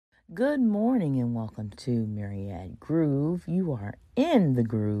Good morning and welcome to Myriad Groove. You are in the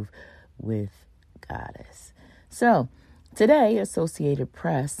groove with Goddess. So, today, Associated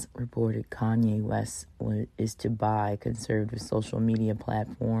Press reported Kanye West is to buy conservative social media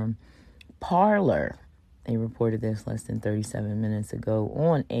platform Parler. They reported this less than 37 minutes ago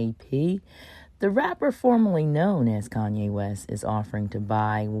on AP. The rapper formerly known as Kanye West is offering to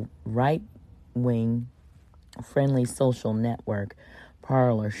buy right-wing friendly social network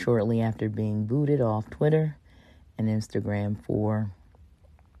Parler shortly after being booted off Twitter and Instagram for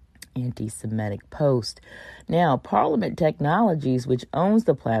anti-Semitic posts. Now, Parliament Technologies, which owns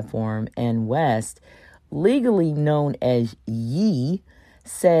the platform, and West, legally known as Ye,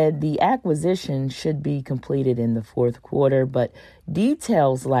 said the acquisition should be completed in the fourth quarter, but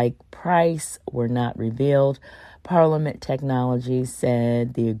details like price were not revealed. Parliament Technologies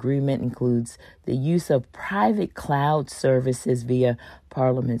said the agreement includes the use of private cloud services via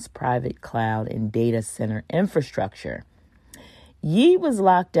Parliament's private cloud and data center infrastructure. Ye was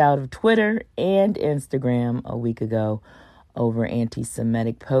locked out of Twitter and Instagram a week ago over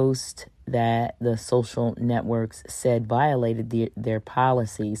anti-Semitic posts that the social networks said violated their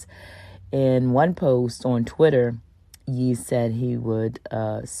policies. In one post on Twitter, Ye said he would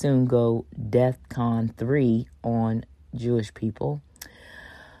soon go DEFCON 3 on Jewish people.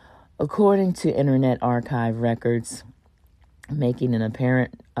 According to Internet Archive records, making an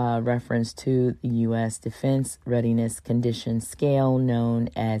apparent reference to the U.S. Defense Readiness Condition Scale known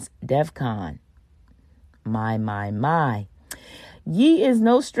as DEFCON. My. Ye is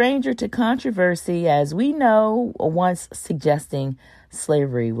no stranger to controversy, as we know, once suggesting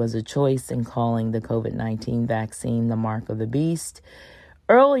slavery was a choice and calling the COVID-19 vaccine the mark of the beast.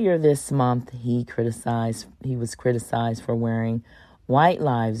 Earlier this month, he was criticized for wearing White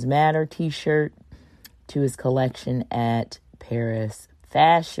Lives Matter t-shirt to his collection at Paris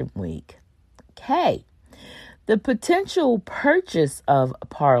Fashion Week. Okay. The potential purchase of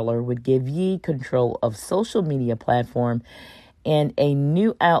Parler would give Ye control of social media platform and a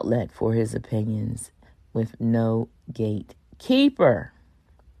new outlet for his opinions with no gatekeeper.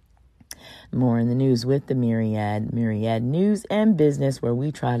 More in the news with the Myriad News and Business, where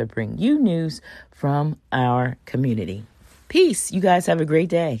we try to bring you news from our community. Peace. You guys have a great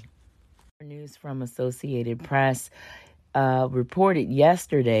day. News from Associated Press reported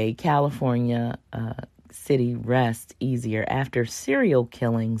yesterday, California city rests easier after serial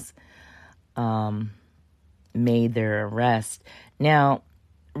killings made their arrest. Now,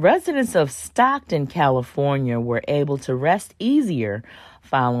 residents of Stockton, California were able to rest easier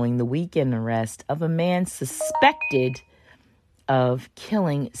following the weekend arrest of a man suspected of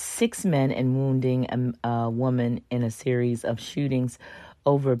killing 6 men and wounding a woman in a series of shootings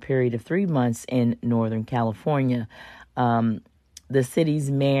over a period of 3 months in Northern California. The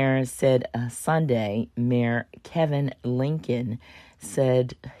city's mayor said Sunday, Mayor Kevin Lincoln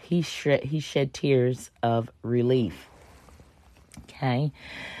said he shed tears of relief. Okay.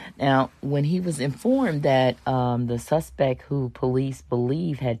 Now, when he was informed that the suspect, who police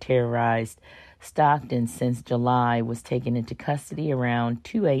believe had terrorized Stockton since July, was taken into custody around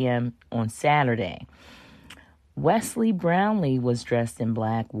 2 a.m. on Saturday. Wesley Brownlee was dressed in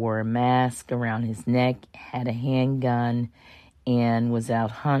black, wore a mask around his neck, had a handgun, and was out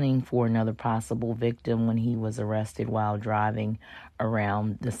hunting for another possible victim when he was arrested while driving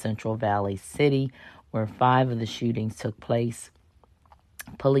around the Central Valley city, where 5 of the shootings took place.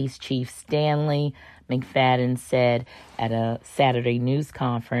 Police Chief Stanley McFadden said at a Saturday news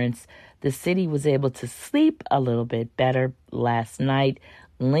conference the city was able to sleep a little bit better last night.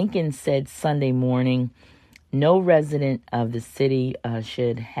 Lincoln said Sunday morning, no resident of the city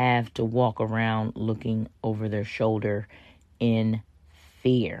should have to walk around looking over their shoulder in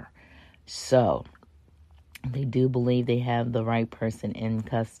fear. So they do believe they have the right person in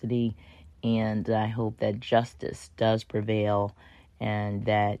custody, and I hope that justice does prevail and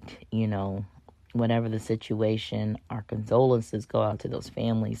that, whatever the situation, our condolences go out to those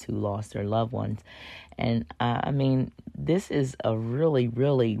families who lost their loved ones. And this is a really,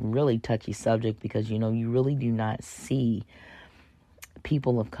 really, really touchy subject because, you really do not see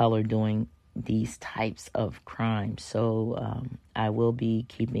people of color doing these types of crimes. So I will be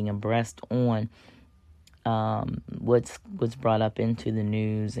keeping abreast on what's brought up into the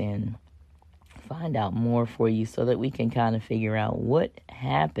news and find out more for you so that we can kind of figure out what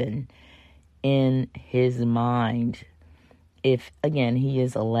happened in his mind. If, again, he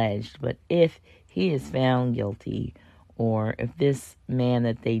is alleged, but if he is found guilty, or if this man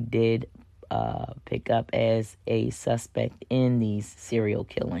that they did pick up as a suspect in these serial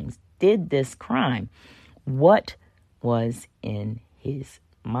killings did this crime, what was in his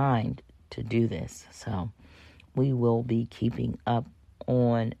mind to do this. So we will be keeping up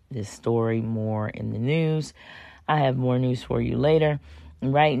on this story more in the news. I have more news for you later.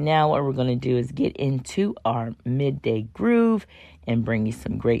 Right now, what we're going to do is get into our midday groove and bring you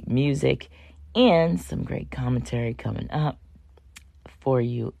some great music and some great commentary coming up for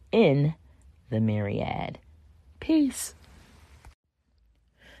you in the Myriad. Peace.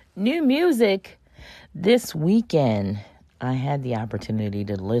 New music. This weekend, I had the opportunity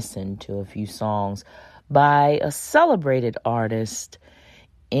to listen to a few songs by a celebrated artist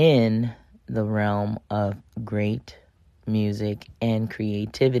in the realm of great music and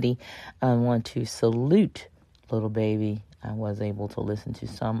creativity. I want to salute Little Baby. I was able to listen to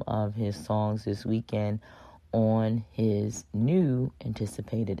some of his songs this weekend on his new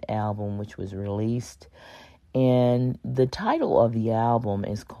anticipated album, which was released. And the title of the album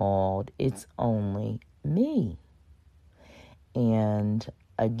is called It's Only Me. And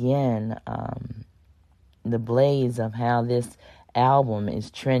again, the blaze of how this album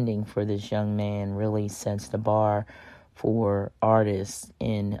is trending for this young man really sets the bar for artists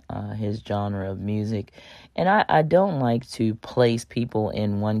in his genre of music. And I don't like to place people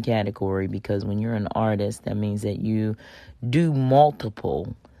in one category, because when you're an artist, that means that you do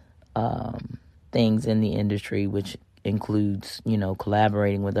multiple things in the industry, which includes,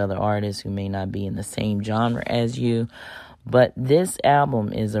 collaborating with other artists who may not be in the same genre as you. But this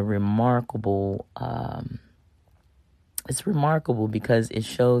album is a remarkable, it's remarkable because it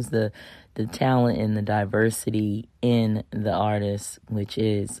shows the talent and the diversity in the artist, which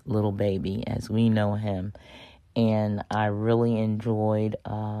is Little Baby as we know him. And I really enjoyed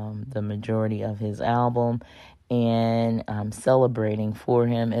the majority of his album, and I'm celebrating for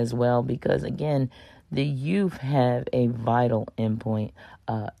him as well, because again, the youth have a vital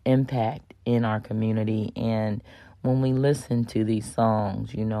impact in our community. And when we listen to these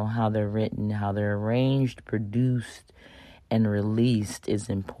songs, how they're written, how they're arranged, produced, and released is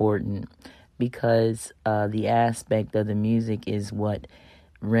important, because the aspect of the music is what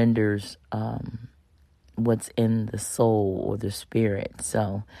renders what's in the soul or the spirit.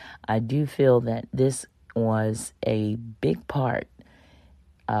 So I do feel that this was a big part,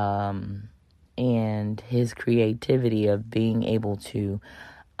 and his creativity of being able to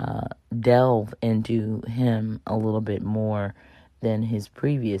delve into him a little bit more than his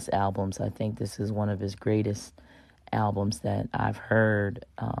previous albums. I think this is one of his greatest albums that I've heard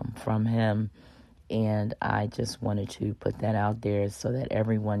from him. And I just wanted to put that out there so that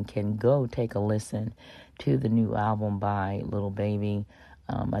everyone can go take a listen to the new album by Little Baby.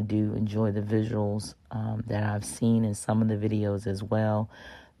 I do enjoy the visuals that I've seen in some of the videos as well.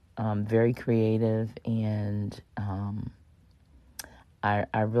 Very creative, and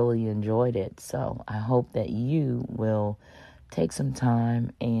I really enjoyed it. So I hope that you will take some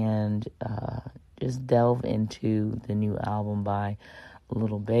time and just delve into the new album by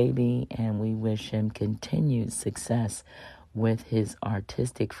Little Baby, and we wish him continued success with his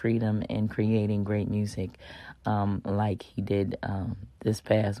artistic freedom and creating great music like he did this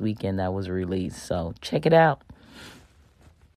past weekend that was released. So check it out.